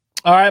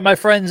All right, my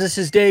friends, this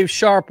is Dave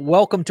Sharp.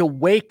 Welcome to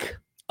Wake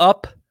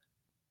Up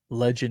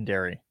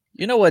Legendary.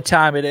 You know what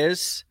time it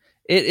is.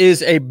 It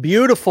is a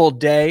beautiful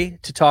day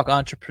to talk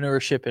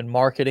entrepreneurship and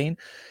marketing,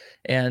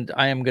 and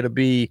I am going to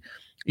be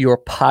your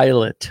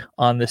pilot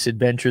on this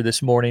adventure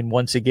this morning.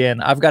 Once again,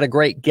 I've got a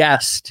great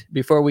guest.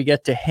 Before we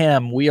get to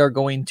him, we are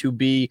going to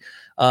be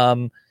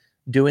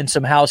doing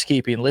some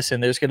housekeeping.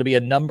 Listen, there's going to be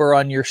a number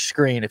on your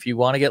screen. If you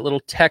want to get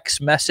little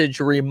text message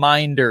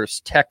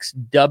reminders, text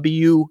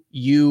WUL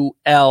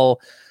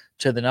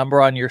to the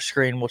number on your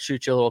screen. We'll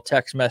shoot you a little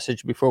text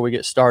message before we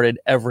get started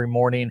every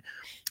morning,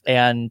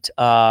 and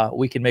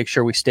we can make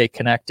sure we stay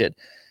connected.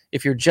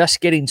 If you're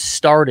just getting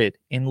started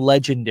in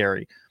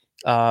Legendary,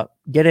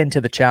 get into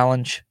the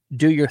challenge,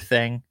 do your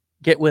thing,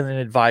 get with an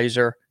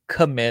advisor,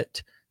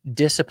 commit,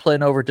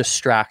 discipline over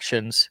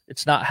distractions.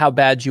 It's not how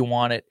bad you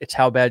want it. It's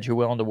how bad you're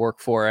willing to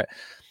work for it.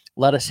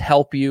 Let us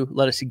help you.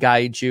 Let us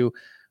guide you.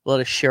 Let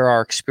us share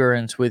our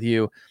experience with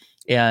you.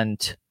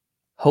 And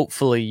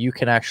hopefully you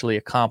can actually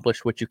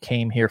accomplish what you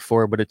came here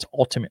for, but it's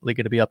ultimately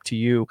going to be up to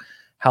you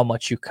how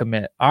much you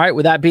commit. All right.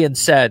 With that being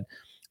said,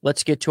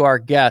 let's get to our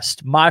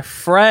guest. My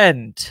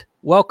friend,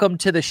 welcome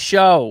to the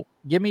show.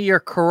 Give me your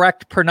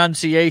correct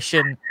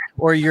pronunciation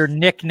or your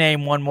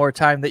nickname one more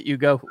time that you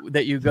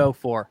go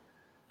for.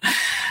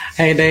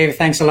 Hey, Dave,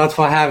 thanks a lot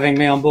for having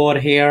me on board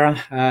here.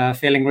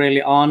 Feeling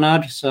really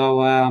honored.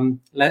 So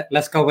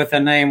let's go with the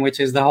name, which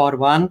is the hard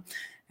one.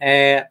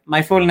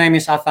 My full name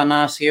is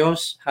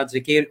Athanasios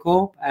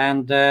Hadzikirkou,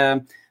 and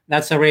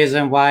that's the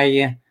reason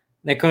why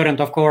they couldn't,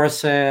 of course,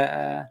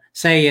 say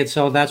it.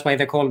 So that's why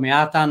they call me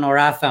Atan or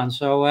Athan.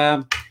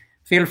 So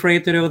feel free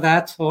to do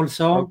that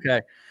also.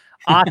 Okay.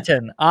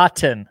 Aten.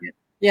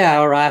 Yeah,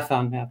 or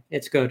Athan. Yeah,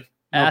 it's good.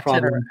 No Aten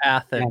problem. or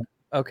Athen.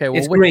 Yeah. Okay. Well,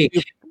 it's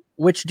Greek.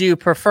 Which do you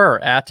prefer,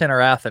 Aten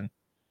or Athen?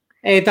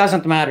 It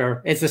doesn't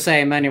matter. It's the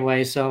same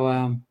anyway.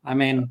 So, I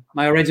mean,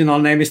 my original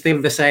name is still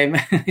the same.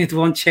 It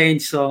won't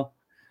change. So,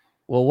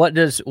 well, what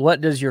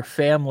does your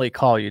family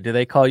call you? Do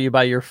they call you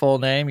by your full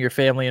name, your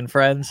family and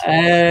friends?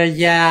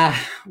 Yeah.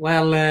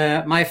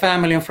 Well, my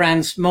family and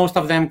friends, most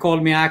of them call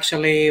me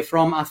actually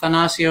from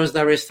Athanasios.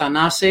 There is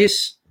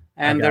Thanasis,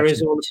 and there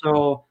is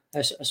also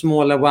a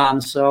smaller one.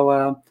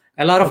 So,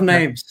 a lot of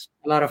names.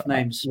 A lot of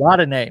names.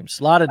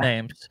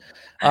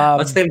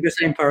 But still the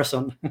same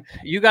person.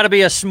 You got to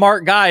be a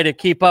smart guy to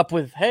keep up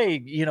with, hey,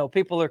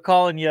 people are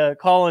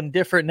calling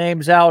different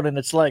names out, and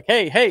it's like,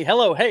 hey,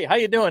 hello, hey, how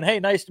you doing? Hey,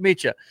 nice to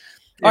meet you.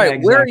 All right,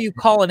 exactly. Where are you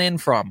calling in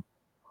from?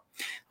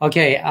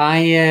 Okay,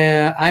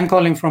 I'm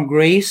calling from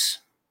Greece,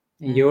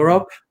 in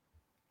Europe.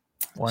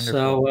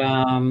 Wonderful.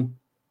 So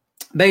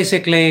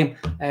basically,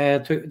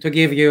 to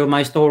give you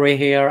my story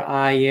here,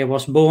 I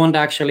was born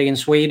actually in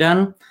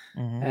Sweden,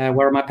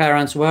 where my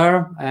parents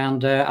were,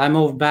 and I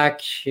moved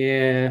back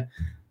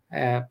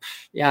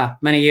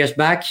many years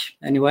back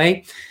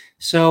anyway.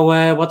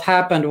 So what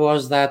happened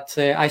was that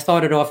I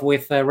started off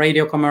with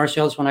radio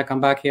commercials when I come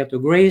back here to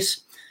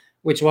Greece,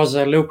 which was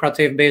a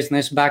lucrative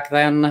business back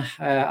then.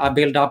 I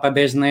built up a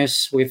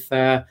business with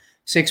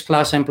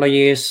 6+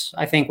 employees.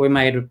 I think we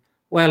made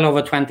well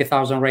over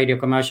 20,000 radio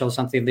commercials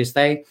until this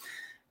day.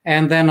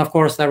 And then, of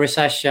course, the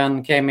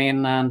recession came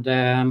in, and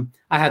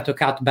I had to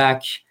cut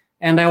back.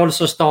 And I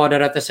also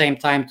started at the same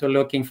time to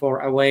looking for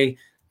a way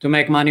to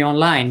make money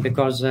online,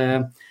 because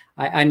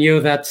I knew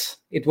that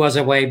it was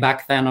a way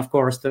back then, of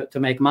course, to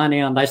make money.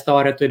 And I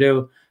started to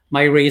do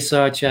my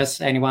research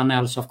as anyone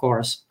else, of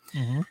course.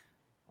 Mm-hmm.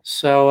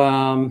 So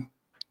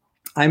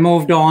I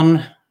moved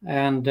on,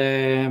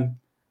 and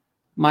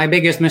my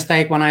biggest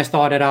mistake when I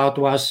started out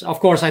was, of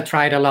course, I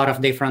tried a lot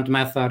of different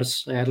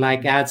methods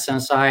like ads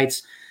and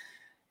sites.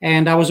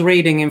 And I was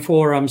reading in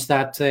forums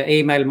that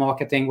email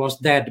marketing was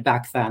dead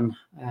back then.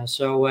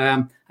 So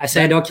I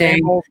said, okay.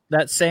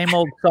 That same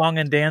old song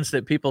and dance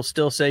that people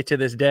still say to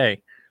this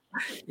day.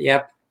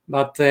 Yep.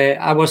 But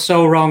I was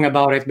so wrong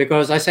about it,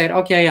 because I said,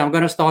 okay, I'm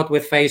going to start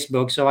with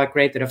Facebook. So I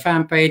created a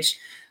fan page.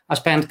 I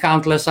spent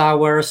countless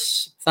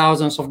hours,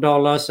 thousands of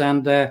dollars,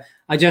 and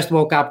I just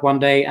woke up one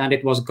day and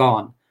it was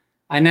gone.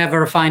 I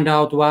never find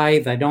out why.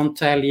 They don't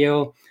tell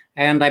you.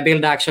 And I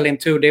built actually in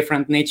 2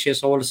 different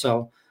niches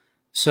also.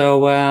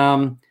 So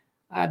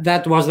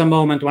that was the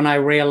moment when I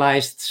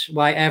realized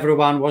why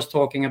everyone was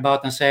talking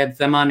about and said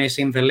the money's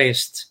in the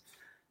list.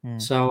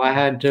 So I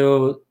had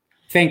to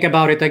think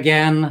about it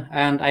again,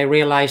 and I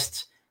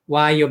realized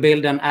why you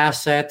build an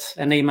asset.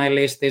 An email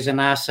list is an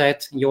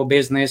asset in your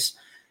business.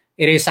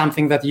 It is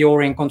something that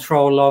you're in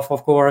control of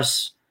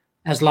course,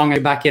 as long as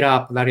you back it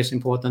up. That is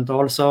important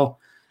also.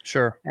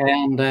 Sure.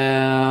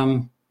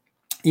 And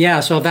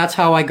so that's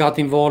how I got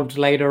involved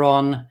later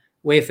on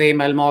with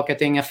email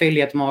marketing,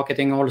 affiliate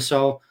marketing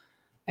also.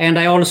 And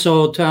I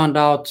also turned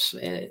out,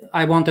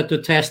 I wanted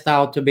to test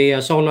out to be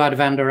a solo ad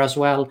vendor as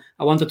well.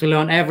 I wanted to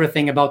learn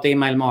everything about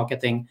email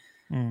marketing.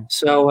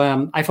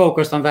 So I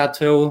focused on that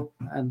too.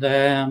 And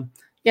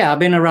I've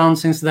been around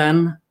since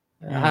then.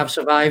 I have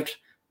survived,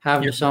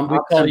 some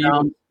ups and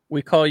downs.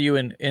 We call you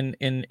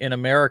in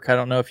America, I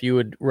don't know if you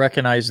would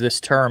recognize this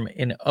term,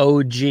 an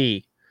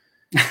OG.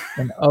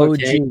 An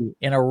OG, Okay.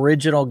 an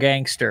original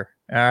gangster.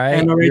 All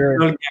An right.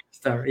 original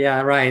gangster.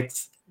 Yeah, right.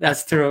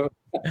 That's true.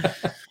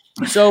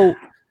 So,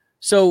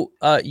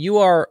 you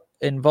are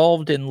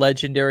involved in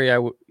Legendary.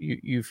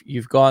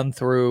 You've gone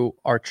through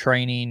our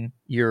training.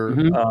 You're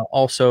Mhm.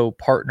 also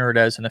partnered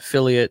as an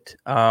affiliate.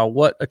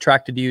 What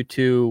attracted you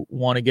to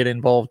want to get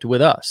involved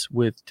with us,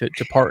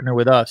 to partner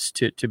with us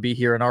to be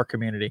here in our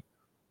community?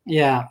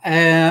 Yeah,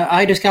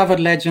 I discovered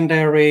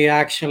Legendary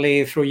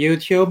actually through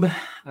YouTube.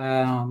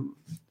 Um,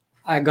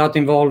 I got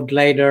involved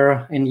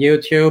later in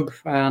YouTube,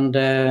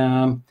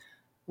 and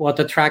what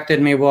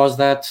attracted me was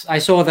that I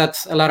saw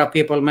that a lot of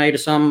people made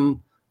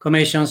some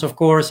commissions, of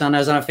course, and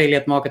as an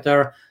affiliate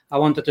marketer, I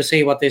wanted to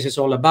see what this is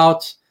all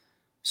about.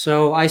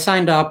 So I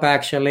signed up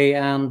actually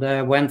and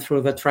went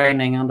through the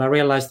training, and I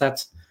realized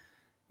that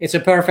it's a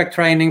perfect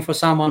training for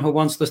someone who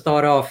wants to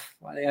start off.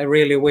 I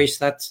really wish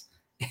that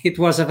it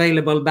was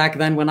available back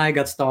then when I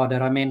got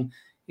started. I mean,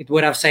 it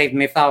would have saved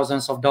me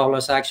thousands of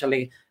dollars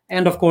actually,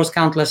 and of course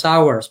countless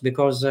hours,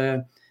 because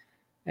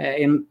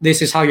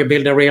this is how you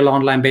build a real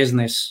online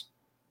business.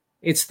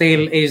 It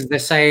still is the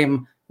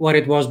same what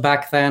it was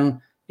back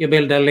then. You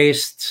build a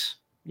list,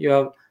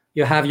 you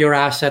have your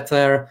asset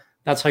there.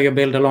 That's how you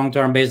build a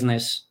long-term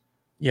business.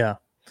 Yeah.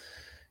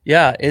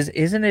 Yeah,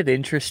 isn't it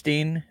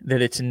interesting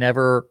that it's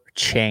never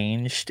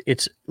changed?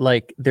 It's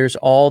like there's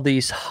all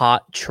these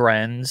hot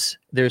trends,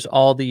 there's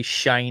all these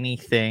shiny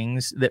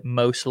things that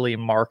mostly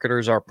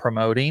marketers are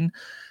promoting,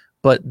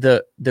 but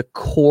the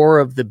core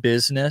of the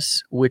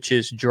business, which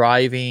is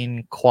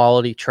driving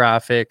quality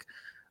traffic,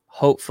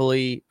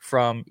 hopefully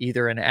from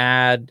either an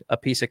ad, a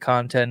piece of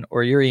content,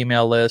 or your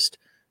email list,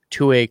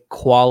 to a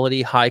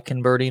quality high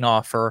converting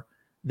offer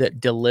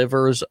that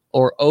delivers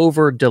or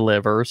over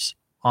delivers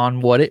on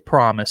what it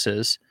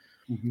promises,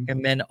 Mhm.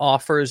 and then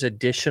offers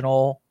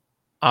additional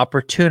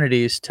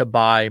opportunities to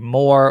buy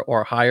more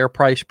or higher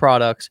price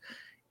products,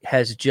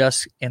 has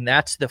just, and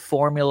that's the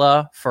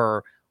formula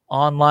for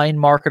online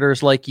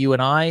marketers like you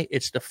and I.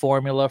 It's the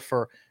formula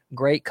for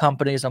great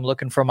companies. I'm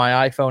looking for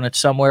my iPhone. It's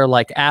somewhere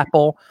like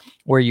Apple,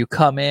 where you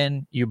come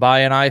in, you buy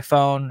an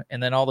iPhone,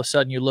 and then all of a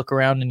sudden you look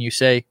around and you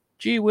say,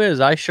 gee whiz,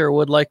 I sure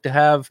would like to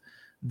have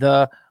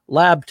the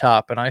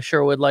laptop, and I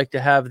sure would like to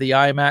have the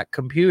iMac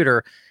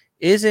computer.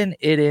 Isn't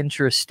it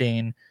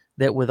interesting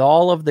that with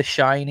all of the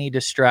shiny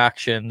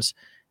distractions,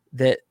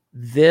 that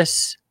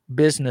this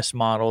business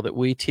model that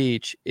we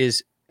teach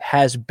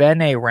has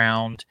been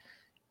around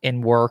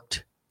and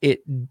worked?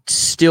 It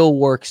still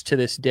works to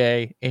this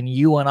day, and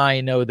you and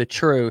I know the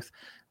truth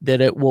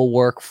that it will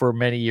work for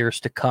many years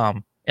to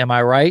come. Am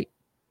I right?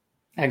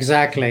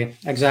 Exactly,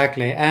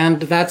 exactly.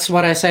 And that's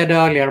what I said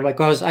earlier,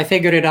 because I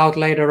figured it out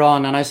later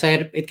on and I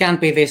said it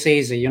can't be this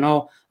easy.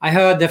 I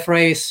heard the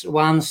phrase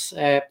once,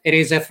 it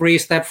is a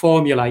 3-step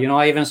formula.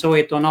 I even saw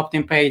it on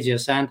opt-in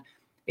pages, and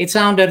it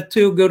sounded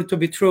too good to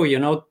be true.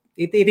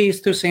 It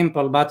is too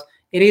simple, but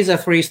it is a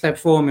 3-step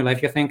formula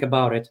if you think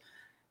about it.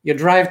 You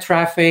drive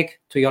traffic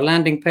to your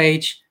landing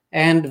page,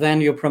 and then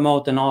you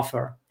promote an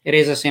offer. It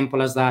is as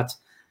simple as that.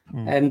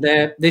 Mm. And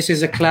this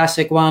is a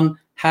classic one,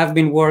 have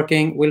been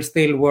working, will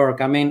still work.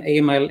 I mean,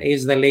 email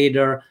is the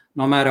leader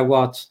no matter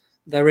what.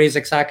 There is,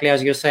 exactly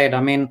as you said,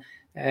 I mean,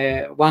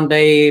 one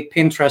day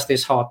Pinterest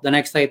is hot, the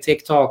next day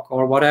TikTok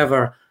or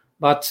whatever,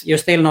 but you're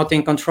still not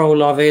in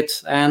control of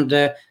it, and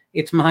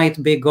it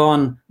might be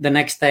gone the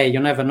next day.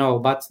 You never know.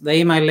 But the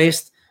email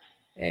list,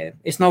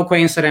 it's no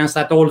coincidence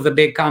that all the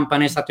big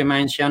companies that you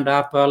mentioned,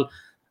 Apple,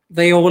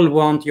 they all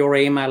want your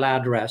email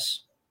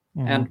address.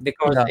 Mm-hmm. And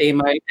because Yeah.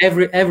 email,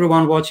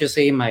 everyone watches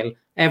email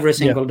every Yeah.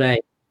 single day.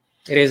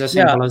 It is as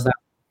Yeah. simple as that.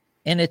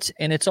 And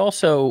it's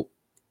also,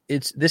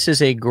 this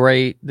is a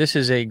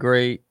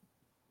great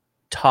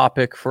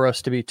topic for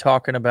us to be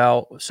talking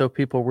about, so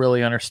people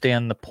really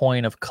understand the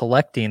point of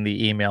collecting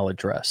the email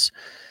address.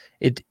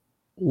 It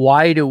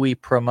Why do we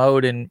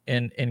promote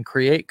and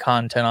create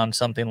content on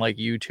something like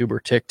YouTube or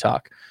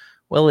TikTok?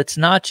 Well, it's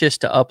not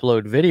just to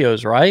upload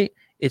videos, right?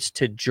 It's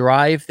to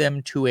drive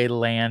them to a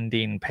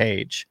landing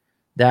page.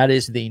 That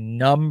is the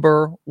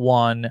number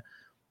one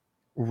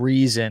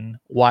reason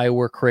why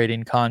we're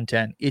creating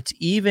content. It's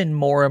even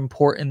more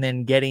important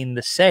than getting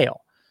the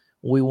sale.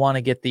 We want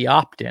to get the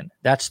opt-in.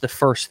 That's the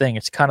first thing.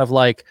 It's kind of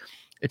like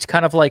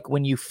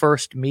when you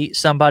first meet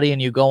somebody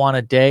and you go on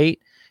a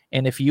date,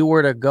 and if you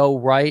were to go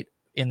right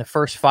in the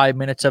first 5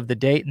 minutes of the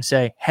date and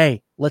say,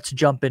 "Hey, let's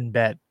jump in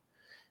bed."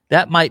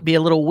 That might be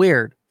a little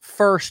weird.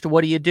 First,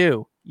 what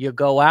do? You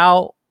go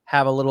out,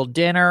 have a little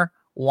dinner,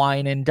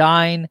 wine and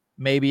dine,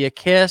 maybe a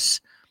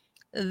kiss,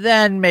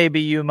 then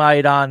maybe you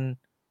might, on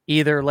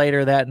either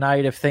later that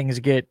night if things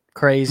get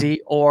crazy,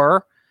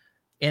 or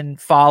in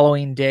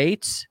following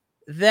dates,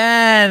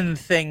 then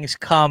things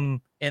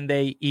come and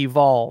they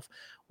evolve.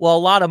 Well, a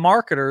lot of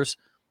marketers,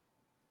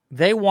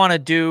 they want to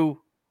do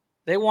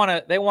they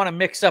want to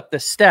mix up the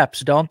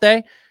steps, don't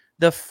they?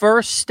 The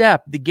first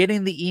step, the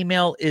getting the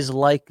email, is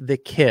like the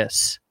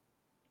kiss.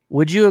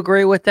 Would you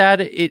agree with that?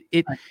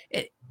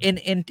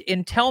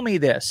 And tell me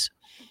this.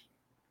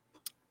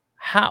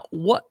 How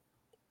what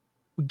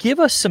Give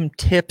us some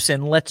tips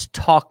and let's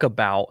talk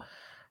about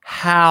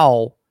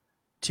how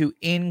to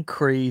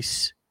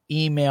increase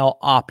email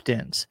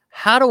opt-ins.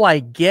 How do I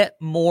get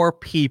more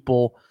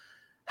people?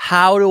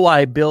 How do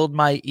I build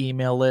my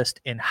email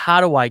list? And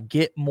how do I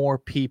get more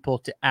people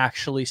to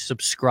actually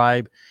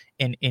subscribe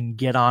and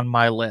get on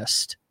my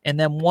list? And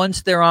then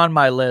once they're on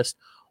my list,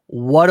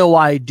 what do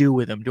I do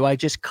with them? Do I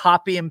just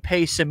copy and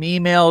paste some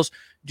emails?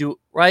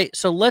 Right?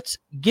 So let's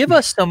give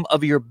us some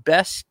of your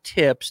best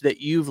tips that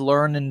you've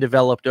learned and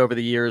developed over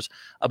the years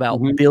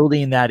about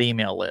building that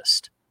email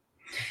list.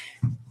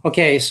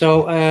 Okay,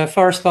 so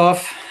first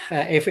off,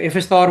 if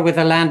we start with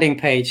a landing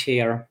page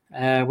here,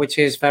 which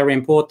is very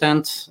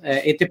important,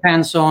 it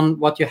depends on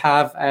what you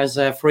have as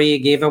a free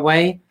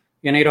giveaway.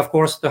 You need, of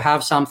course, to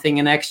have something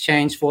in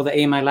exchange for the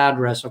email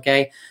address,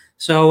 okay?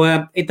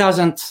 So it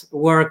doesn't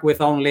work with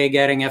only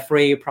getting a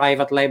free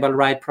private label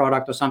right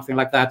product or something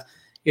like that.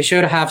 You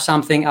should have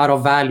something out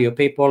of value.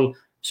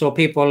 So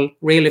people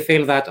really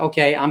feel that,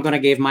 okay, I'm going to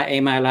give my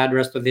email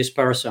address to this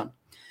person.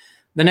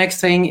 The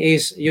next thing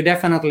is you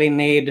definitely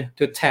need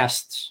to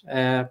test.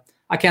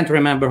 I can't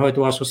remember who it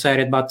was who said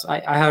it, but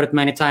I heard it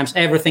many times.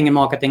 Everything in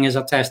marketing is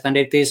a test, and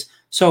it is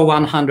so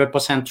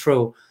 100%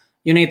 true.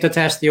 You need to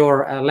test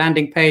your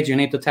landing page. You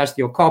need to test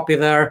your copy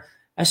there.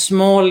 A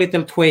small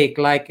little tweak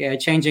like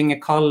changing a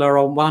color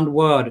or one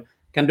word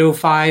can do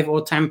 5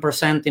 or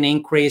 10% in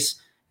increase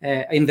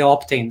in the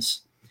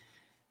opt-ins.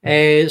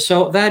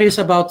 So that is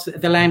about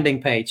the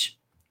landing page.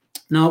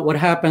 Now, what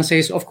happens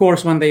is, of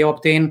course, when they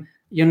opt in,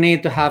 you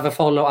need to have a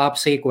follow-up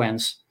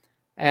sequence.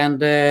 And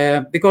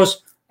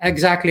because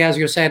exactly as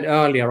you said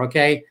earlier,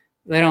 okay,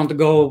 they don't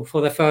go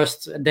for the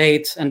first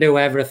date and do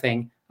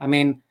everything. I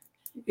mean,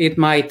 it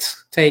might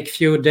take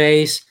few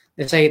days.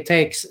 They say it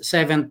takes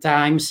 7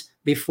 times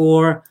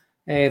before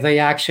they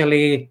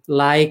actually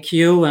like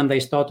you and they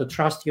start to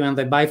trust you and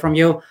they buy from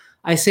you.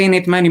 I've seen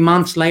it many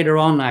months later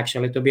on,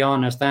 actually, to be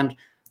honest. And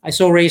I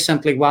saw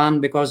recently one,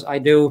 because I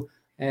do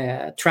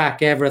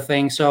track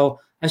everything. So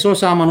I saw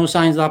someone who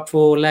signs up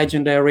for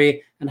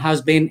Legendary and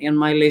has been in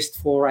my list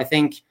for, I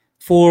think,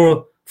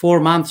 four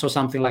months or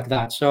something like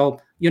that. So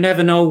you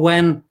never know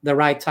when the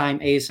right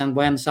time is and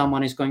when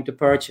someone is going to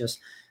purchase.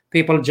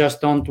 People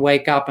just don't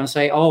wake up and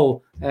say,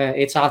 oh,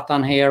 it's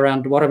Atan here,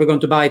 and what are we going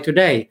to buy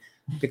today?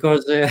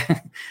 Because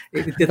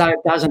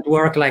it doesn't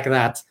work like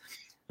that.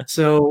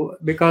 So,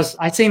 because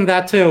I've seen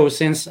that too,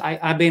 since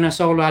I've been a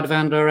solo ad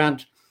vendor,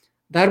 and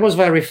that was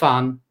very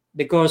fun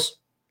because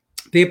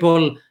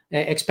people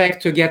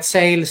expect to get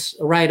sales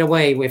right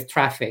away with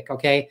traffic,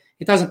 okay?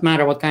 It doesn't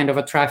matter what kind of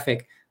a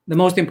traffic. The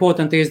most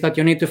important is that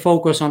you need to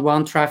focus on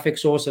one traffic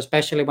source,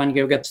 especially when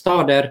you get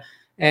started,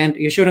 and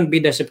you shouldn't be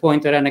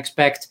disappointed and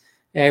expect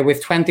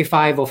with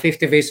 25 or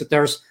 50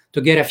 visitors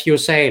to get a few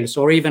sales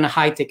or even a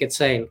high ticket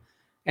sale.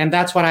 And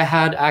that's what I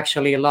had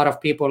actually a lot of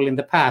people in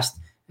the past.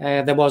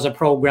 There was a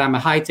program, a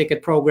high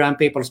ticket program,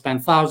 people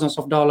spent thousands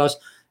of dollars,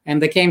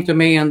 and they came to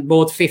me and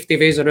bought 50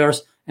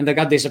 visitors and they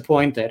got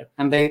disappointed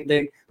and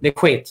they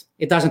quit.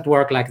 It doesn't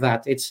work like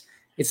that.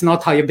 It's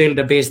not how you build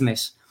a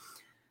business.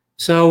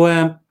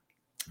 So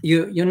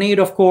you need,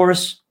 of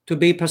course, to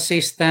be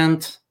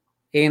persistent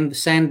in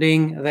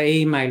sending the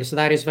emails.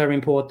 That is very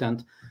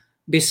important.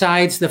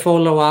 Besides the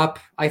follow-up,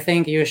 I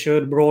think you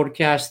should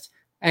broadcast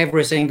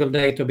every single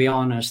day, to be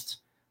honest.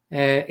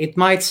 It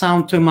might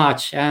sound too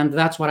much, and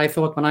that's what I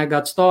thought when I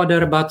got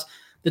started, but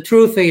the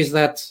truth is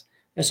that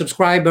a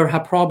subscriber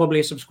have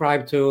probably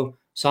subscribed to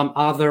some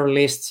other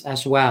lists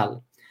as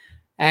well.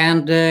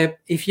 And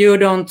if you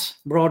don't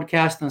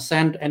broadcast and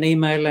send an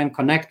email and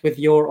connect with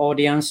your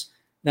audience,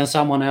 then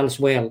someone else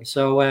will.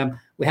 So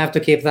we have to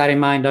keep that in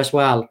mind as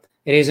well.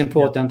 It is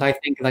important. I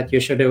think that you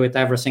should do it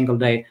every single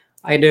day.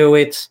 I do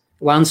it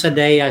once a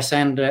day. I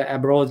send a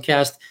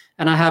broadcast,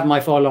 and I have my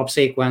follow-up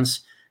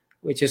sequence,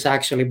 which is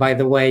actually, by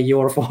the way,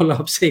 your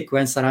follow-up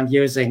sequence that I'm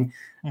using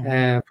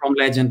from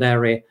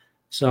Legendary.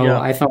 So yeah,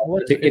 I thought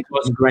it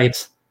was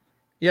great.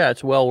 Yeah,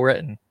 it's well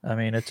written. I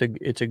mean, it's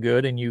a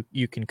good, and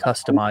you can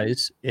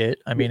customize it.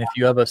 I mean, if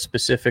you have a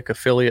specific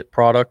affiliate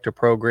product or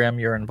program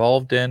you're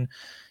involved in,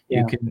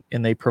 you can,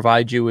 and they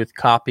provide you with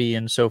copy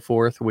and so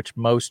forth, which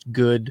most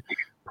good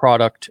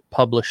product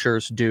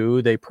publishers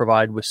do. They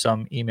provide with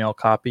some email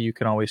copy. You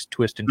can always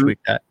twist and tweak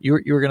that. You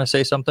were going to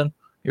say something?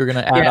 You were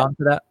going to add on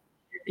to that?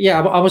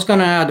 Yeah, I was going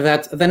to add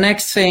that the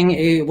next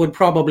thing would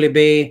probably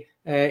be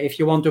if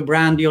you want to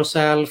brand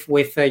yourself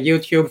with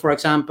YouTube, for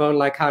example,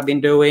 like I've been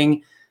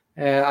doing.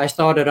 I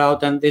started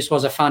out, and this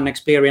was a fun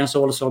experience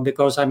also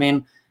because, I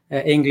mean,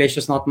 English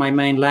is not my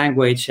main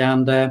language.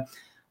 And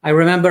I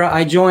remember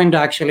I joined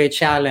actually a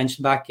challenge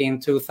back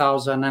in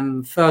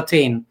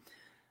 2013.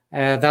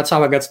 That's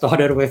how I got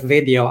started with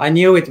video. I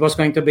knew it was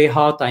going to be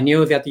hot. I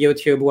knew that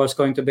YouTube was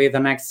going to be the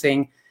next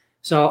thing.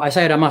 So I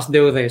said I must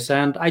do this.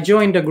 And I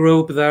joined a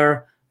group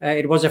there.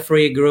 It was a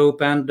free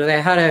group, and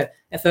they had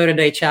a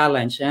 30-day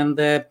challenge. And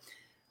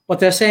what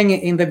they're saying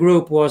in the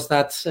group was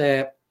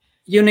that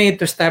you need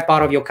to step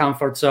out of your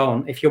comfort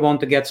zone if you want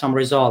to get some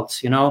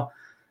results, you know.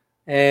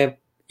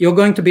 You're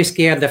going to be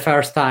scared the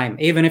first time.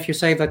 Even if you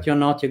say that you're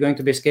not, you're going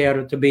to be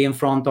scared to be in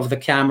front of the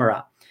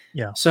camera.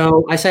 Yeah.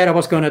 So I said I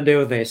was going to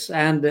do this.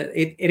 And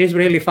it is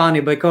really funny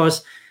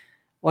because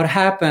what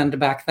happened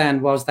back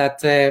then was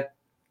that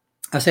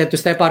I said to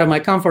step out of my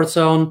comfort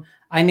zone,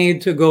 I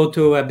need to go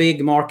to a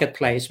big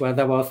marketplace where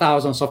there were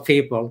thousands of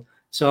people.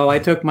 So I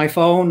took my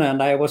phone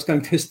and I was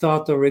going to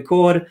start to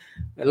record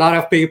a lot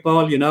of people,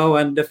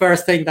 and the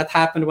first thing that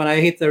happened when I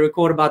hit the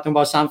record button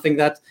was something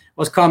that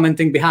was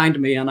commenting behind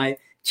me, and I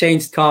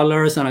changed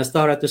colors and I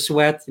started to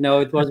sweat.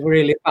 It was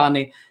really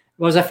funny. It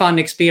was a fun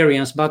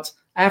experience. But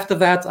after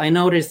that, I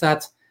noticed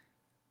that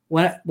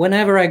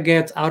whenever I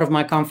get out of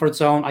my comfort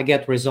zone, I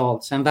get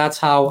results. And that's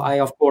how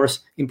I, of course,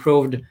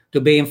 improved to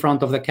be in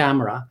front of the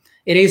camera.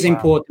 It is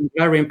important,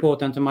 very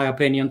important, in my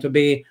opinion, to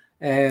be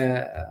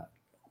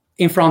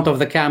in front of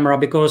the camera,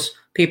 because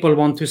people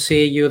want to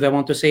see you. They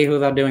want to see who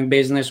they're doing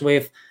business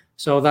with.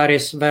 So that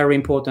is very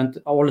important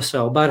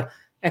also. But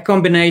a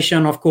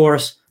combination, of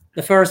course,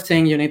 the first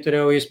thing you need to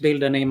do is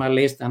build an email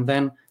list, and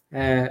then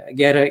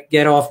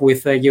get off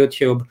with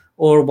YouTube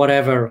or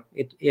whatever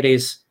it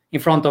is. In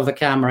front of the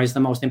camera is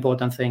the most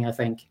important thing, I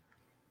think.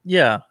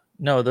 Yeah,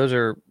 no, those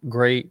are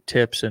great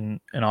tips and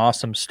an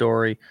awesome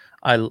story.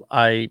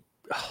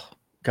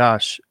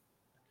 Gosh,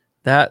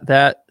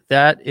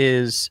 that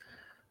is,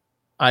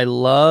 I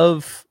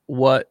love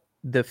what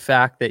the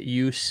fact that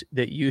you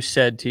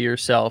said to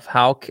yourself,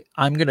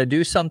 I'm going to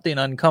do something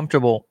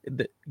uncomfortable.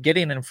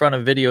 Getting in front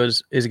of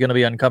videos is going to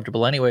be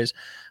uncomfortable anyways,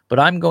 but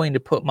I'm going to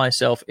put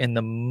myself in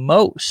the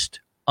most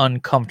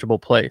uncomfortable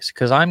place,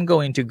 because I'm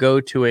going to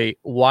go to a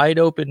wide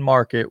open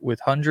market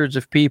with hundreds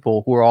of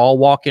people who are all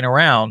walking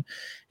around,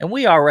 and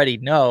we already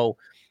know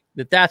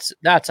that's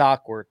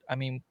awkward. I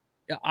mean,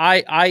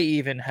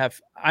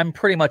 I'm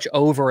pretty much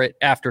over it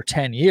after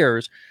 10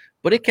 years,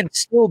 but it can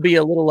still be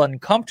a little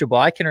uncomfortable.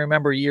 I can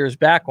remember years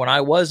back when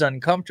I was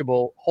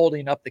uncomfortable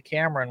holding up the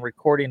camera and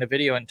recording a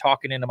video and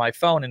talking into my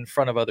phone in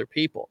front of other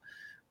people.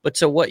 But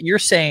so what you're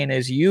saying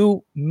is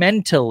you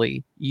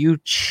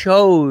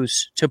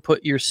chose to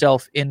put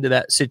yourself into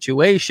that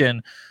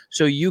situation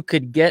so you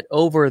could get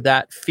over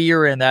that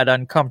fear and that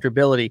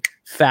uncomfortability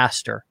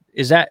faster.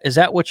 Is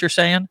that what you're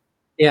saying?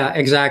 Yeah,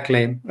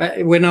 exactly.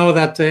 We know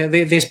that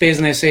this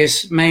business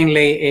is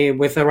mainly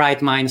with the right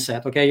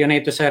mindset. Okay, you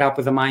need to set up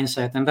with a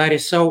mindset, and that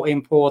is so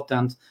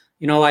important.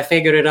 I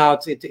figured it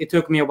out. It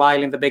took me a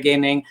while in the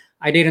beginning.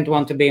 I didn't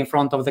want to be in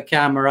front of the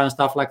camera and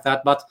stuff like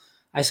that, but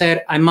I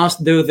said, I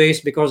must do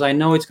this because I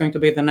know it's going to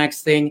be the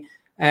next thing.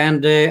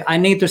 And I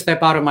need to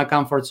step out of my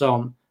comfort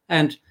zone.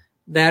 And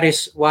that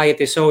is why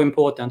it is so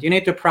important. You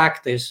need to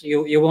practice.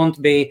 You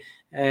won't be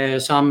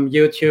some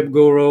YouTube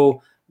guru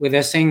with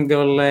a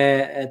single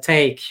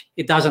take.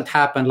 It doesn't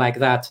happen like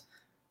that.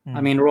 I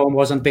mean, Rome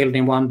wasn't built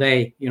in one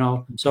day,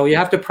 So you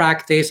have to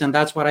practice. And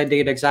that's what I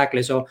did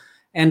exactly. So,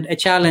 and a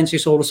challenge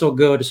is also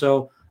good.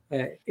 So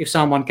if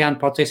someone can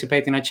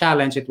participate in a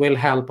challenge, it will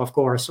help, of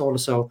course,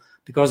 also,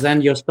 because then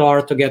you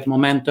start to get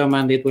momentum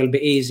and it will be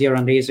easier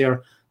and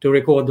easier to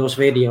record those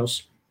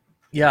videos.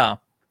 Yeah.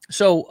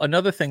 So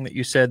another thing that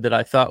you said that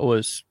I thought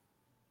was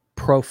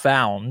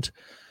profound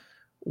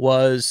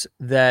was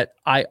that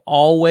I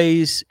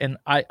always, and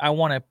I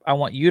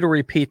want you to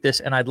repeat this,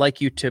 and I'd like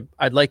you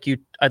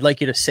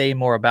to say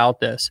more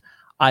about this.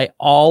 I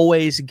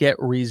always get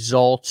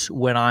results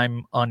when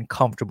I'm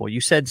uncomfortable.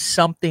 You said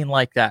something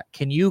like that.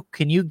 Can you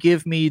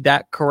give me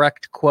that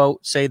correct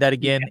quote? Say that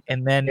again,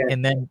 and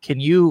then can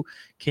you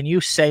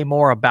say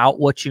more about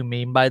what you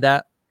mean by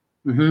that?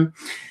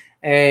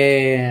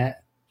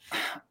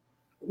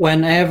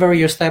 Whenever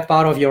you step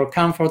out of your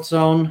comfort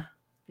zone,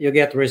 you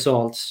get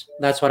results.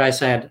 That's what I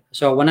said.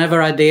 So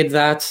whenever I did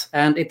that,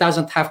 and it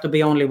doesn't have to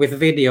be only with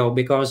video,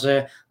 because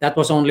that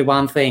was only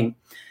one thing.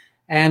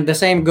 And the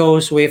same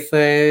goes with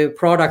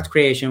product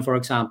creation, for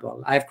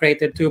example. I've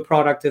created 2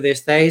 products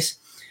these days.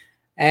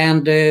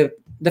 And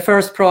the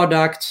first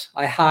product,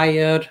 I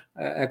hired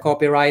a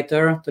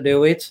copywriter to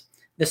do it.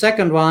 The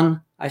second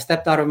one, I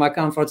stepped out of my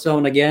comfort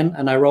zone again,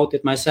 and I wrote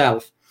it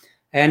myself.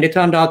 And it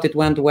turned out it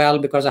went well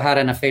because I had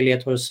an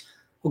affiliate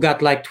who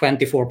got like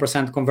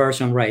 24%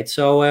 conversion rate.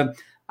 So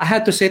I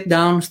had to sit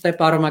down, step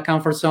out of my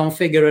comfort zone,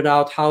 figure it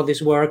out how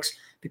this works,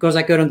 because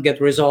I couldn't get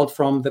result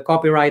from the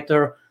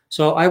copywriter.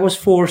 So I was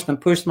forced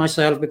and pushed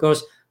myself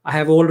because I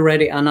have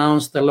already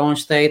announced the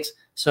launch date.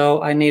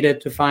 So I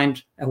needed to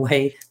find a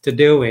way to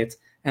do it.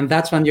 And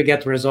that's when you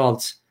get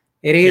results.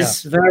 It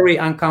is very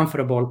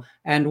uncomfortable.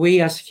 And we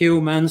as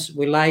humans,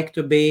 we like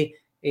to be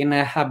in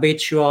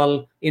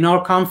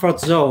our comfort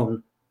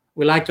zone.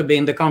 We like to be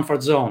in the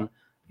comfort zone.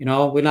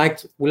 We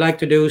like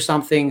to do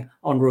something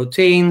on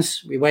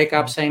routines. We wake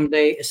up same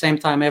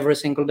time every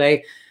single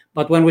day.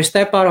 But when we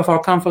step out of our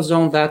comfort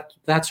zone,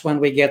 that's when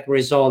we get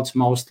results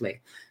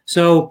mostly.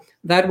 So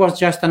that was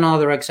just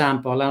another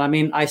example. And I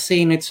mean, I've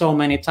seen it so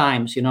many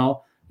times,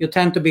 you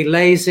tend to be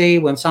lazy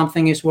when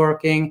something is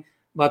working,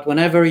 but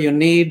whenever you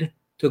need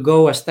to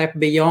go a step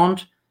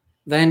beyond,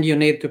 then you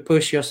need to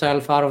push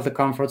yourself out of the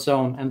comfort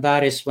zone. And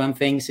that is when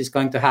things is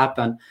going to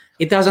happen.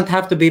 It doesn't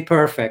have to be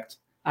perfect.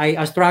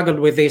 I struggled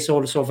with this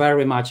also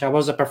very much. I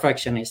was a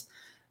perfectionist.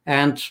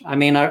 And I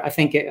mean, I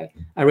think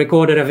I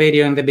recorded a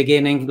video in the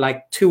beginning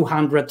like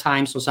 200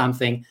 times or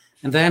something.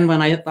 And then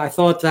when I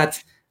thought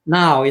that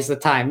now is the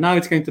time, now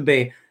it's going to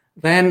be,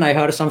 then I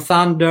heard some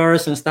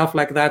thunders and stuff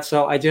like that.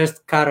 So I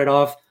just cut it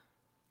off.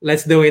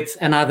 Let's do it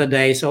another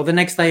day. So the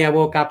next day I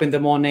woke up in the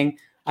morning,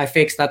 I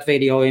fixed that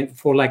video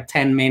for like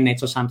 10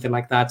 minutes or something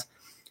like that.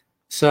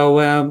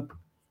 So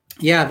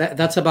yeah,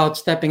 that's about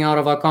stepping out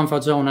of our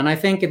comfort zone. And I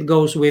think it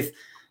goes with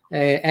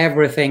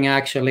everything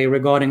actually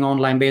regarding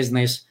online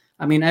business.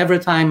 I mean, every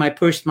time I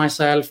pushed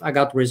myself, I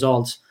got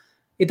results.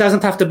 It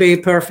doesn't have to be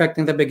perfect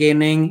in the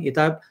beginning.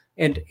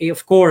 And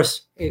of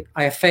course,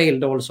 I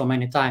failed also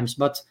many times,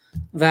 but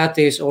that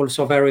is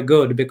also very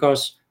good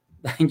because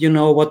you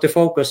know what to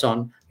focus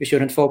on. You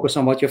shouldn't focus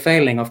on what you're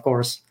failing, of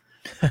course.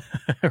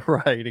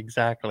 Right,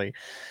 exactly.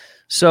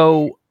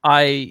 So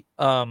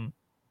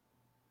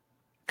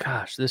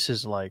gosh, this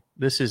is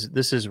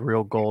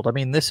real gold. I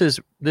mean, this is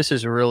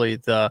really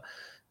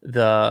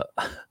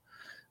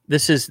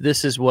this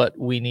is what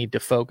we need to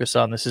focus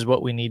on. This is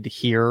what we need to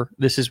hear.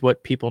 This is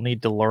what people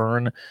need to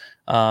learn.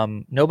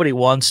 Nobody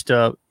wants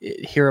to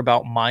hear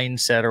about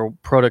mindset or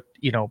product,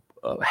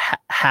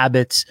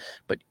 habits,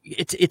 but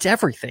it's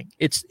everything.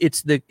 It's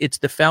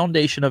the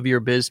foundation of your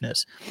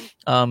business.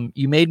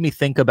 You made me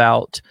think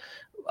about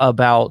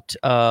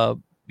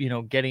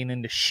getting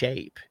into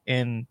shape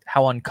and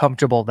how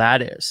uncomfortable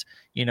that is,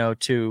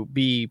 to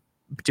be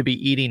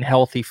eating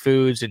healthy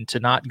foods and to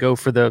not go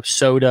for the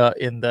soda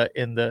in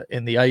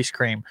the ice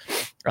cream,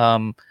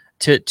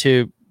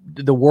 to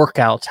the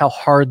workouts, how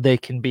hard they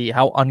can be,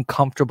 how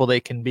uncomfortable they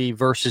can be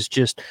versus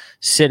just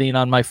sitting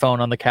on my phone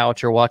on the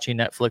couch or watching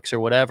Netflix or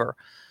whatever.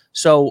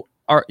 So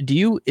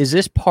is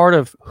this part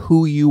of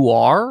who you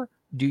are?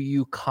 Do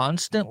you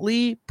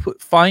constantly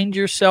find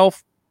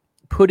yourself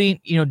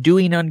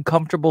doing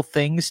uncomfortable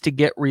things to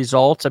get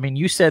results? I mean,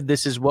 you said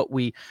this is what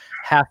we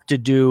have to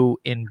do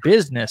in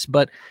business,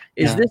 but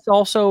is this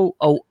also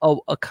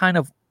a kind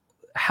of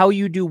how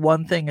you do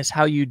one thing is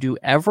how you do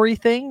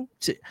everything?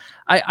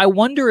 I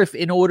wonder if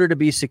in order to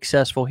be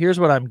successful, here's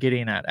what I'm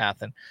getting at,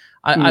 Athan.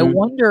 I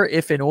wonder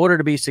if in order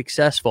to be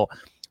successful,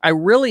 I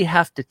really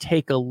have to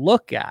take a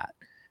look at,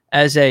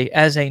 as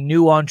a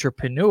new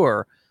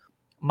entrepreneur,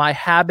 my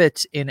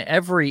habits in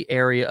every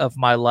area of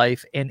my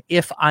life, and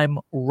if I'm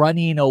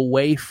running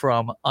away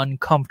from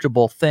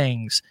uncomfortable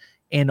things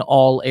in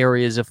all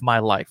areas of my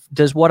life.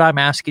 Does what I'm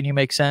asking you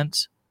make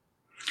sense?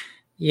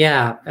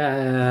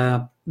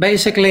 Yeah.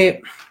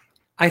 Basically,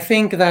 I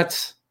think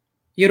that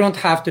you don't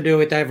have to do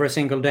it every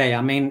single day.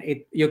 I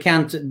mean, you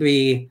can't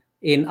be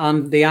in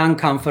the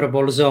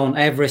uncomfortable zone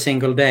every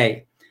single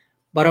day.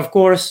 But of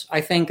course,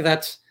 I think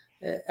that,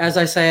 as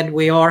I said,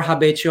 we are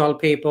habitual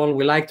people.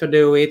 We like to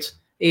do it.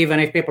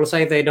 Even if people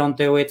say they don't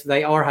do it,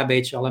 they are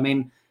habitual. I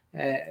mean,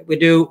 we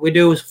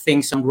do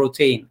things on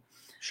routine.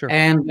 Sure.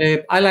 And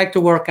I like to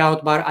work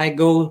out, but I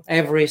go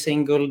every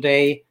single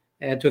day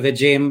to the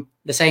gym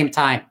the same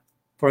time,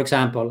 for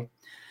example.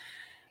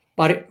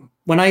 But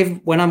when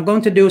I'm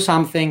going to do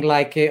something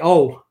like,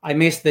 I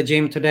missed the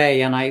gym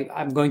today and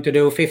I'm going to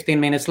do 15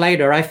 minutes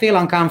later, I feel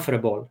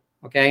uncomfortable.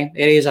 Okay,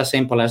 it is as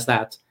simple as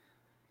that.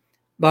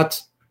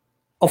 But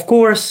of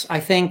course, I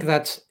think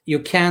that you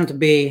can't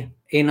be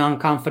in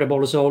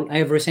uncomfortable zone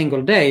every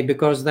single day,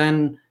 because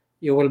then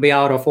you will be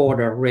out of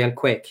order real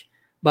quick.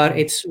 But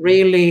it's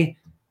really,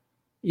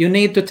 you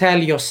need to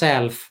tell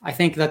yourself, I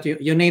think that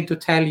you need to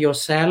tell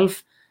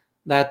yourself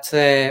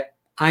that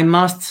I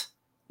must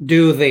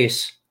do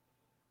this.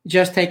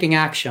 Just taking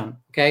action,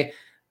 okay?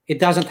 It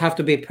doesn't have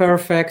to be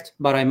perfect,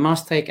 but I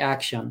must take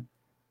action.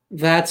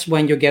 That's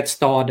when you get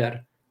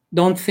started.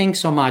 Don't think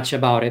so much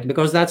about it,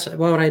 because that's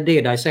what I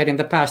did. I said in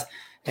the past,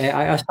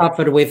 I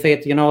suffered with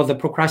it, the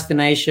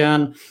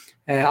procrastination.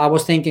 I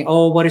was thinking,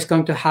 what is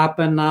going to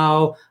happen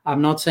now?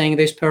 I'm not saying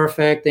this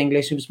perfect.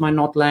 English is my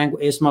not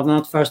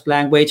first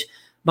language,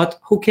 but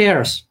who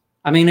cares?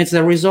 I mean, it's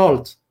the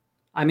result.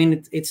 I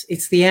mean,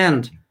 it's the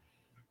end.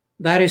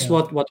 That is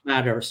what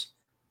matters.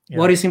 Yeah.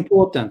 What is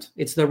important?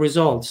 It's the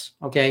results.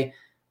 Okay,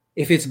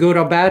 if it's good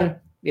or bad,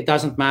 it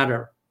doesn't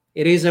matter.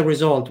 It is a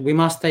result. We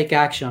must take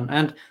action,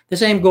 and the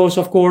same goes,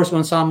 of course,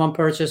 when someone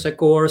purchases a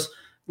course.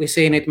 We've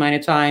seen it many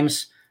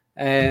times.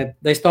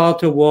 They start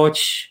to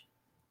watch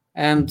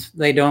and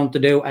they don't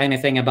do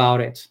anything about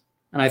it.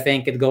 And I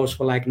think it goes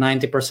for like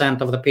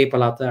 90% of the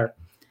people out there.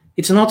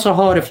 It's not so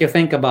hard if you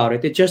think about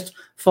it. It just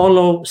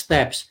follow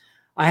steps.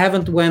 I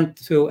haven't went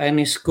to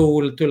any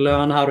school to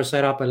learn how to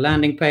set up a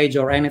landing page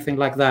or anything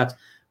like that.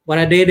 What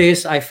I did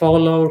is I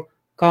follow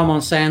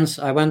common sense.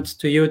 I went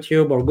to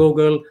YouTube or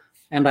Google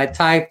and I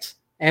typed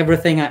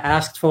everything I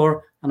asked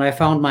for and I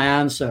found my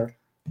answer.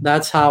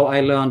 That's how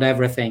I learned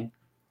everything.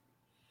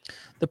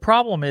 The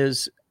problem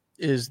is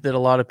that a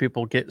lot of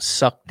people get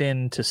sucked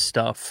into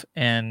stuff,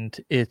 and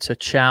it's a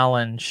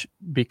challenge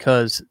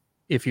because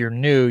if you're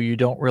new, you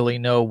don't really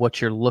know what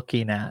you're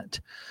looking at.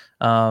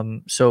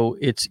 So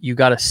you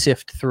got to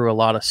sift through a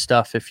lot of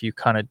stuff.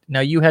 Now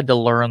you had to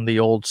learn the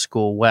old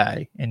school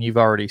way, and you've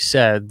already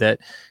said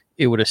that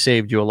it would have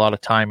saved you a lot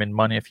of time and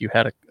money if you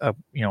had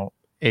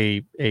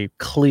a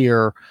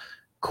clear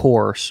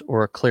course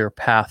or a clear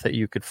path that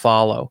you could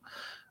follow.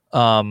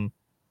 The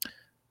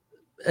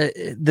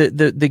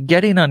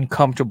getting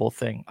uncomfortable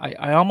thing,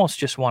 I almost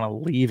just want to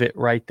leave it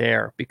right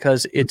there,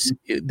 because it's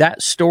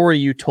that story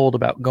you told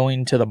about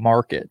going to the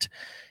market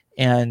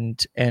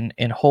and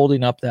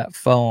holding up that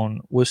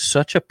phone was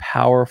such a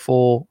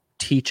powerful,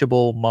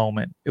 teachable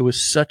moment. It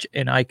was such,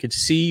 and I could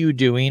see you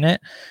doing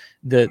it.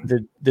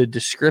 The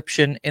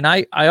description, and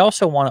I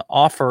also want to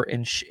offer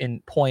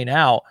and point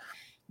out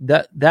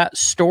that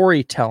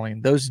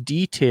storytelling, those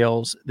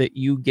details that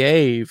you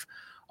gave,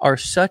 are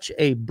such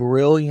a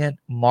brilliant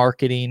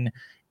marketing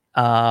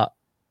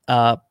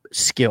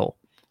skill.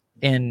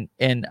 And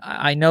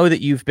I know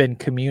that you've been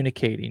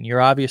communicating.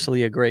 You're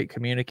obviously a great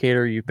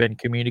communicator. You've been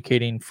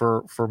communicating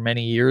for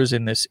many years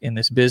in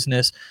this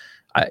business.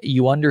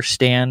 You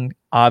understand,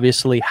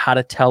 obviously, how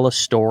to tell a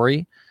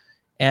story.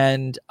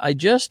 And I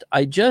just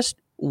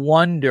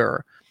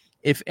wonder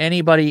if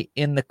anybody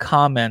in the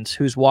comments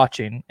who's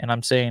watching, and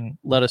I'm saying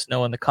let us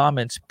know in the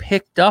comments,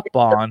 picked up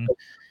on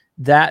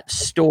that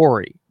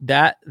story,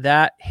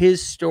 that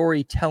his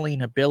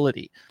storytelling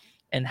ability,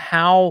 and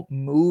how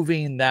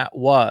moving that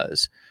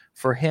was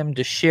for him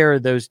to share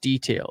those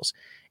details.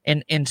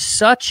 And in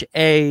such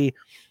a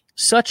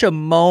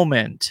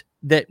moment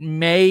that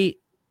may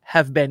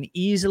have been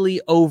easily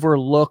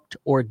overlooked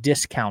or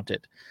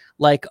discounted.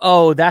 Like,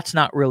 oh, that's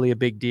not really a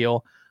big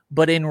deal.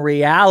 But in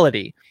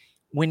reality,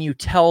 when you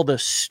tell the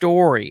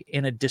story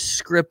in a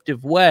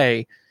descriptive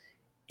way,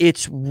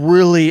 it's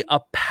really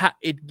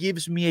it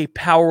gives me a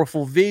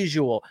powerful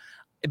visual,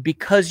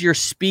 because you're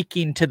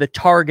speaking to the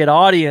target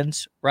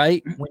audience,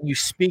 right? When you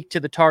speak to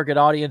the target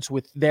audience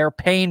with their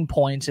pain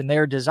points and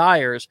their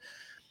desires,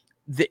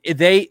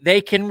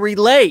 they can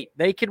relate.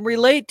 They can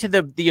relate to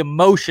the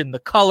emotion, the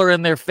color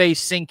in their face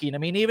sinking. I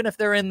mean, even if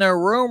they're in their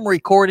room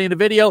recording a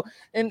video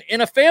and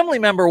a family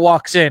member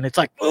walks in, it's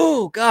like,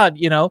 oh God,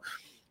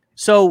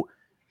 So,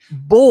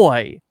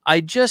 boy,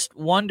 I just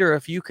wonder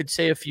if you could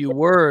say a few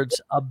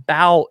words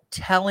about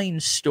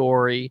telling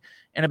story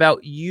and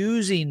about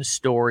using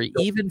story,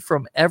 even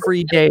from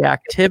everyday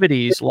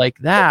activities like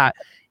that,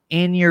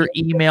 in your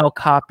email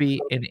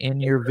copy and in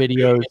your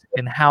videos,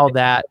 and how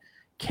that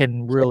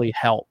can really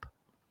help.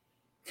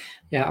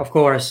 Yeah, of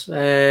course.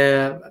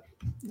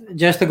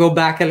 Just to go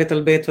back a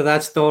little bit to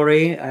that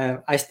story,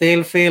 I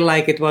still feel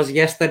like it was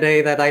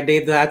yesterday that I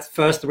did that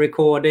first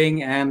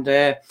recording, and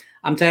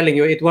I'm telling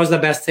you, it was the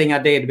best thing I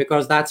did,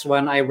 because that's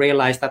when I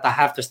realized that I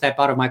have to step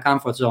out of my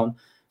comfort zone.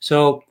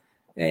 So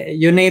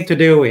you need to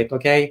do it,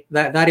 okay?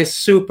 That is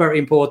super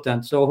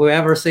important. So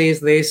whoever sees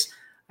this,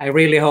 I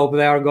really hope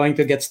they are going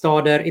to get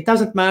started. It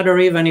doesn't matter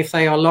even if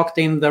they are locked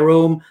in the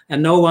room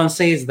and no one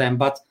sees them,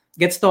 but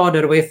get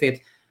started with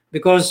it.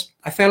 Because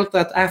I felt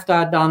that after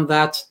I'd done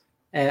that,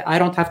 I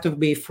don't have to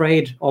be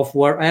afraid of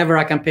wherever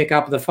I can pick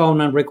up the phone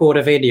and record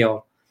a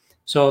video.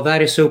 So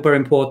that is super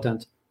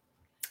important.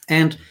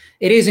 And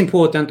it is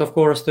important, of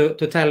course, to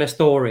tell a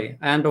story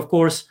and, of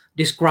course,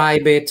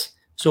 describe it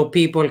so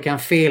people can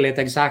feel it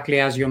exactly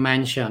as you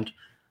mentioned.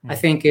 Mm-hmm. I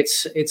think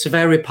it's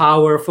very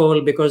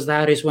powerful, because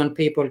that is when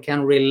people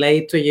can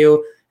relate to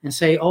you and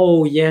say,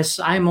 oh, yes,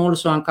 I'm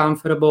also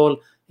uncomfortable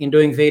in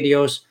doing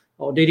videos.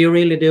 Or did you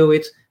really do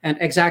it? And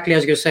exactly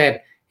as you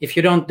said, if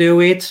you don't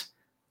do it,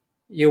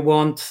 you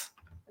won't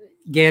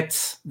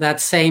get that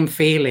same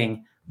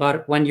feeling.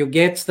 But when you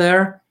get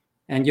there,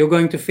 and you're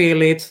going to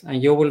feel it,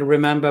 and you will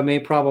remember me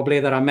probably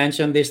that I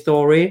mentioned this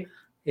story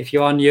if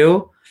you are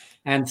new,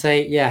 and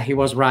say, yeah, he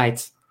was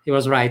right. He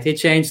was right. He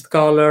changed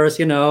colors,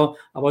 I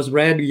was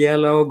red,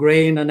 yellow,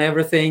 green, and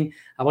everything.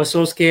 I was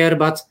so scared,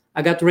 but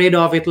I got rid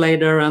of it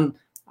later, and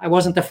I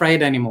wasn't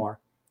afraid anymore.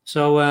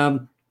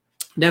 So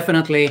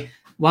definitely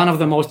one of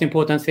the most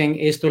important thing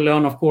is to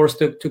learn, of course,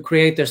 to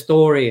create a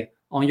story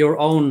on your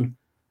own,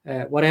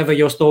 whatever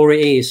your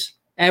story is.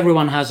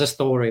 Everyone has a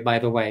story, by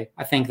the way.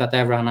 I think that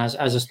everyone has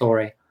a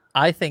story.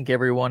 I think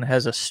everyone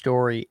has a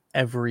story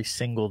every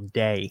single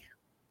day.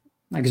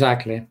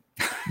 Exactly.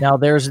 Now,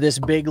 there's this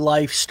big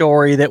life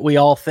story that we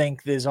all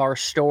think is our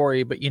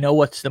story, but you know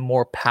what's the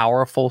more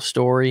powerful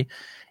story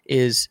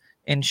is,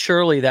 and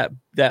surely that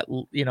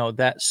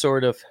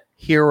sort of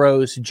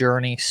hero's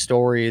journey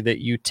story that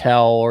you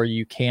tell, or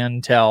you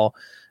can tell,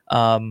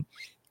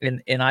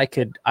 and I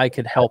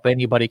could help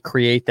anybody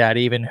create that,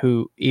 even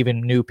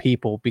new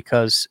people,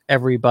 because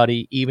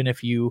everybody, even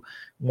if you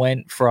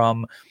went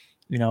from,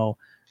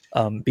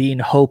 being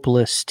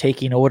hopeless,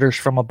 taking orders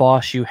from a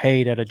boss you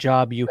hate at a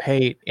job you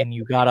hate, and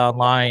you got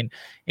online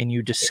and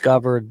you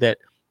discovered that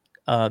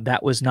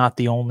that was not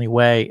the only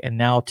way. And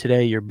now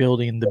today you're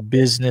building the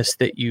business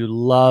that you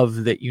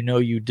love, that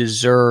you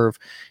deserve,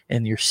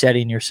 and you're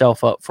setting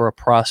yourself up for a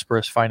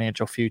prosperous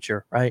financial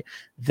future, right?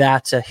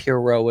 That's a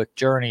heroic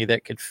journey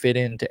that could fit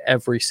into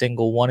every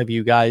single one of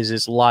you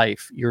guys'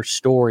 life, your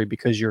story,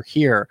 because you're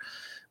here.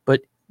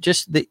 But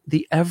just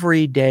the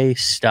everyday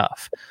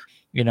stuff.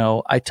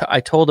 I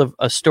told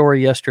a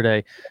story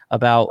yesterday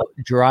about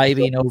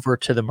driving over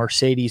to the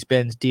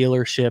Mercedes-Benz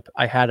dealership.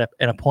 I had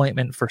an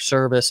appointment for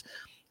service.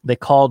 They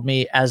called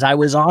me as I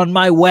was on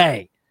my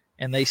way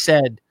and they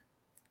said,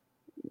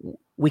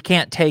 we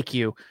can't take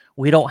you.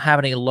 We don't have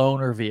any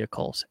loaner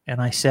vehicles. And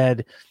I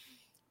said,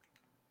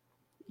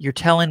 you're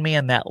telling me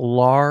in that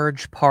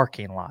large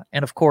parking lot?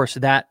 And of course,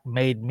 that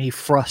made me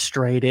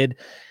frustrated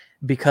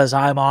because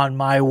I'm on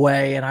my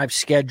way and I've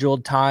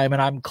scheduled time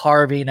and I'm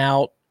carving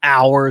out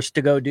hours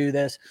to go do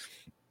this.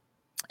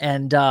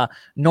 And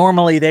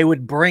normally they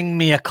would bring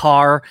me a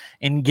car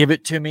and give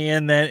it to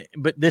me.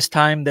 But this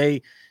time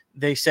they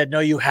said, no,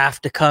 you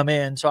have to come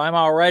in. So I'm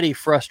already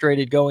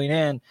frustrated going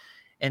in.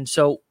 And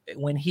so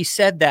when he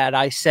said that,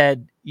 I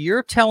said,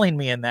 you're telling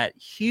me in that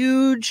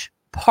huge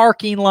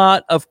parking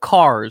lot of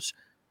cars,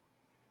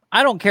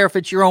 I don't care if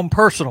it's your own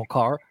personal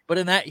car, but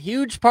in that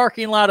huge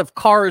parking lot of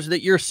cars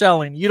that you're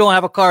selling, you don't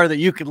have a car that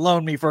you could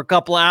loan me for a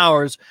couple of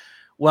hours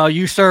while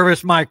you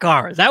service my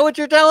car. Is that what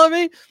you're telling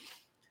me?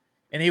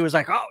 And he was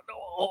like,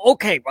 oh,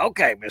 okay,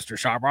 Mr.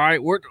 Sharp. All right,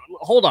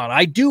 hold on.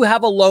 I do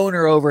have a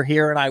loaner over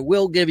here, and I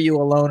will give you a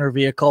loaner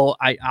vehicle.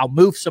 I'll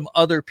move some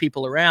other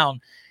people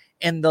around.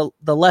 And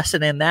the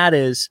lesson in that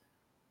is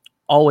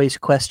always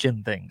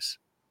question things.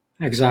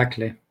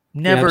 Exactly.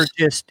 Never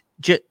just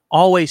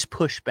always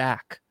push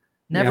back.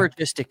 Never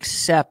just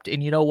accept.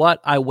 And you know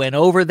what? I went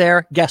over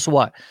there. Guess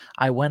what?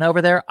 I went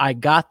over there. I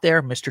got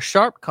there. Mr.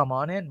 Sharp, come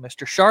on in.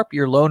 Mr. Sharp,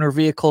 your loaner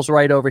vehicle's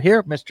right over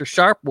here. Mr.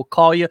 Sharp, we'll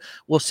call you.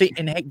 We'll see.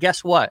 And hey,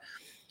 guess what?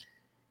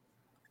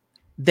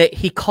 That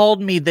he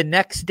called me the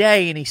next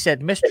day and he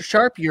said, Mr.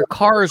 Sharp, your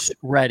car's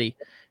ready.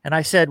 And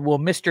I said, well,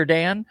 Mr.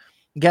 Dan,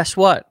 guess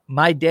what?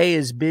 My day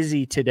is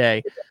busy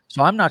today.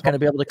 So I'm not going to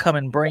be able to come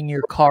and bring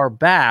your car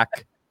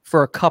back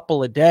for a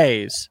couple of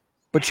days.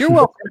 But you're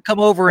welcome to come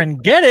over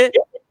and get it.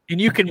 And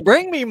you can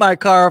bring me my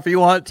car if you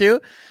want to.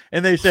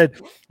 And they said,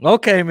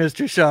 okay,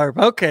 Mr. Sharp.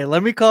 Okay,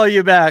 let me call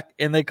you back.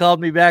 And they called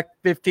me back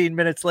 15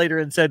 minutes later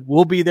and said,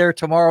 we'll be there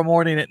tomorrow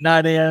morning at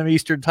 9 a.m.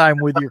 Eastern time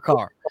with your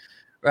car.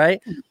 Right?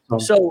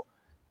 So,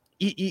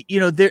 you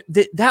know,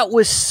 that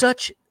was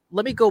such,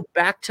 let me go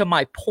back to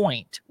my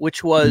point,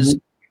 which was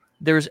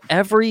there's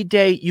every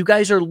day, you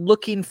guys are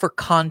looking for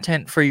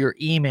content for your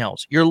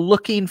emails. You're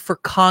looking for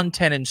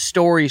content and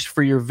stories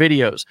for your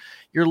videos.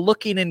 You're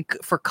looking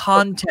for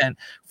content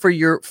for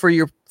your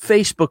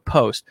Facebook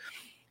post.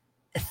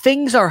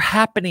 Things are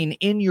happening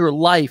in your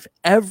life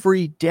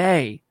every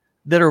day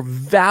that are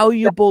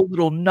valuable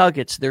little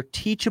nuggets. They're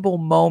teachable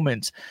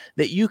moments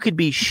that you could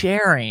be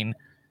sharing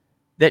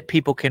that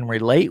people can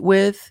relate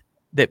with,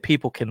 that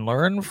people can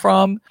learn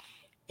from.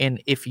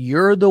 And if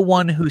you're the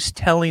one who's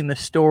telling the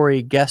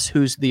story, guess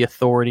who's the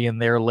authority and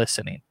they're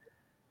listening?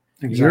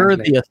 Exactly. You're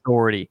the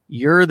authority.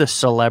 You're the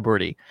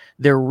celebrity.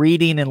 They're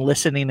reading and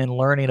listening and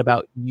learning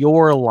about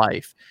your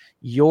life.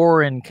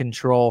 You're in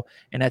control.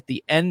 And at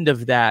the end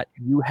of that,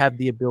 you have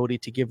the ability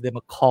to give them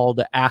a call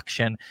to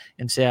action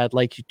and say, I'd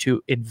like you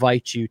to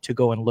invite you to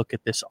go and look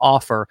at this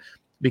offer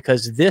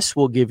because this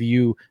will give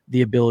you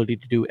the ability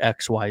to do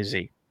X, Y,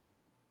 Z.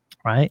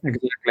 Right?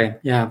 Exactly.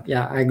 Yeah,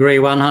 I agree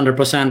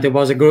 100%. It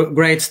was a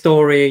great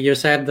story you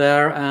said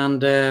there.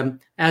 And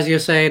as you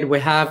said, we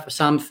have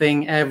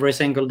something every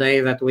single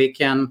day that we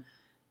can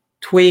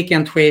tweak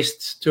and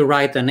twist to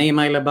write an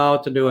email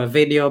about, to do a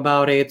video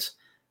about it.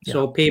 Yeah.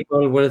 So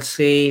people will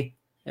see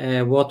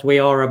what we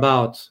are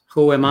about,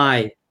 who am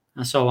I,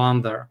 and so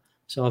on there.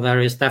 So there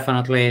is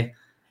definitely,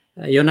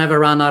 you never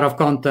run out of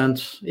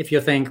content if you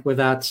think with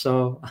that.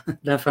 So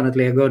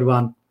definitely a good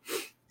one.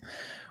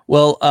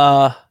 Well,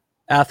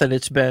 Athan,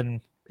 it's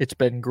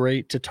been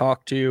great to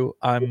talk to you.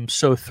 I'm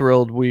so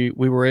thrilled we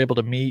were able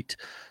to meet.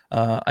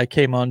 I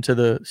came onto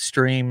the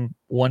stream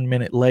 1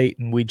 minute late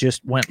and we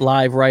just went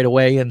live right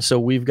away. And so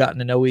we've gotten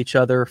to know each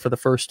other for the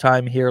first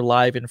time here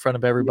live in front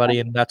of everybody.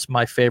 And that's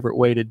my favorite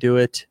way to do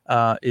it,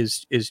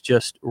 is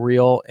just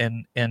real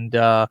and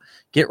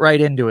get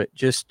right into it.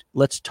 Just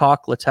let's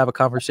talk, let's have a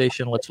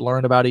conversation, let's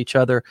learn about each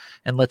other,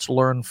 and let's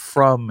learn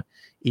from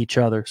each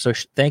other. So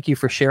thank you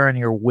for sharing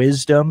your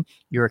wisdom,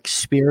 your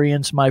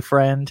experience, my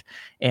friend.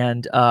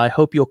 And I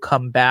hope you'll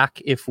come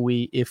back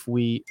we'd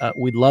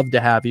love to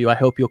have you. I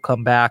hope you'll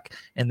come back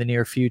in the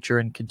near future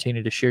and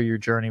continue to share your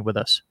journey with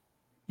us.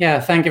 Yeah,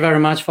 thank you very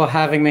much for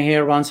having me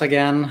here once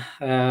again.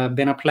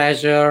 Been a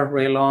pleasure,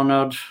 real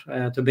honored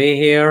to be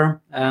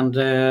here, and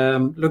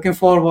looking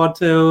forward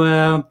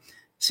to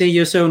see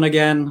you soon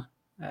again,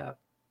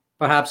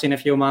 perhaps in a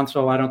few months,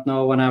 or I don't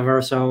know,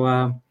 whenever.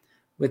 So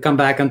we come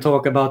back and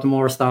talk about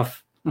more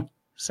stuff.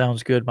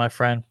 Sounds good, my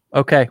friend.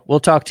 Okay,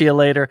 we'll talk to you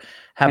later.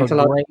 Have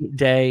a great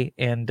day,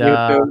 and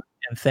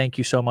thank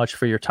you so much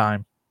for your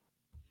time.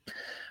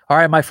 All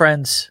right, my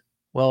friends.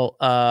 Well,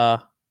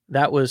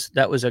 that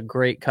was a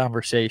great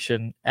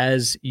conversation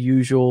as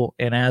usual,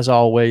 and as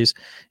always,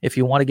 if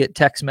you want to get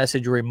text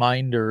message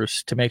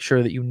reminders to make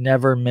sure that you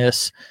never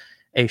miss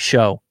a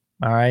show,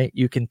 all right,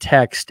 you can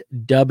text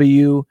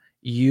WUL.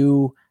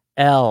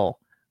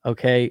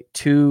 Okay,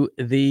 to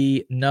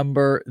the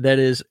number that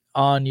is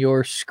on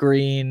your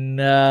screen,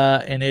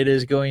 and it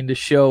is going to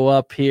show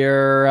up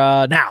here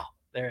now.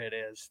 There it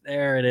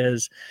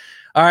is.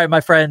 All right,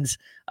 my friends,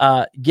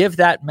 give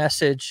that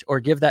message or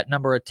give that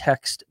number a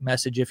text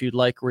message if you'd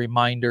like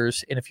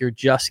reminders. And if you're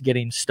just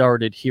getting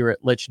started here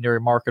at Legendary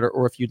Marketer,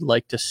 or if you'd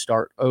like to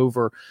start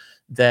over,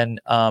 then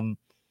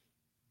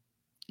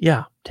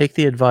take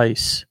the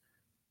advice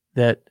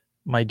that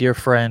my dear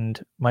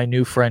friend, my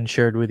new friend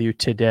shared with you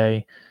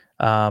today,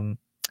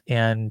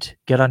 and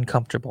get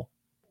uncomfortable.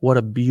 What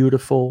a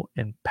beautiful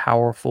and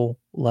powerful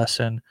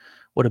lesson.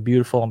 What a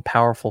beautiful and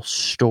powerful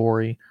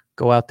story.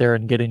 Go out there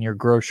and get in your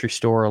grocery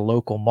store or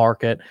local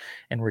market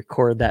and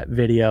record that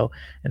video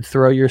and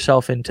throw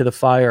yourself into the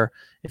fire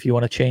if you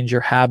want to change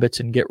your habits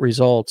and get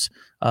results.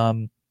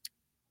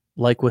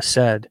 Like was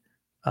said,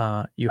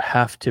 you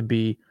have to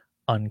be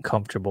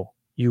uncomfortable.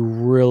 You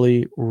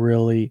really,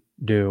 really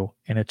do.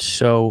 And it's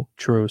so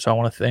true. So I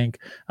want to thank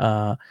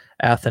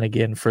Athen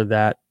again for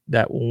that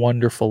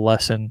wonderful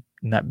lesson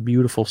and that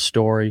beautiful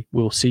story.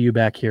 We'll see you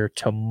back here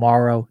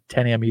tomorrow,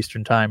 10 a.m.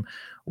 Eastern time.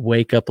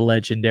 Wake up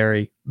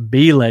legendary,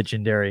 be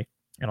legendary,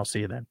 and I'll see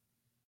you then.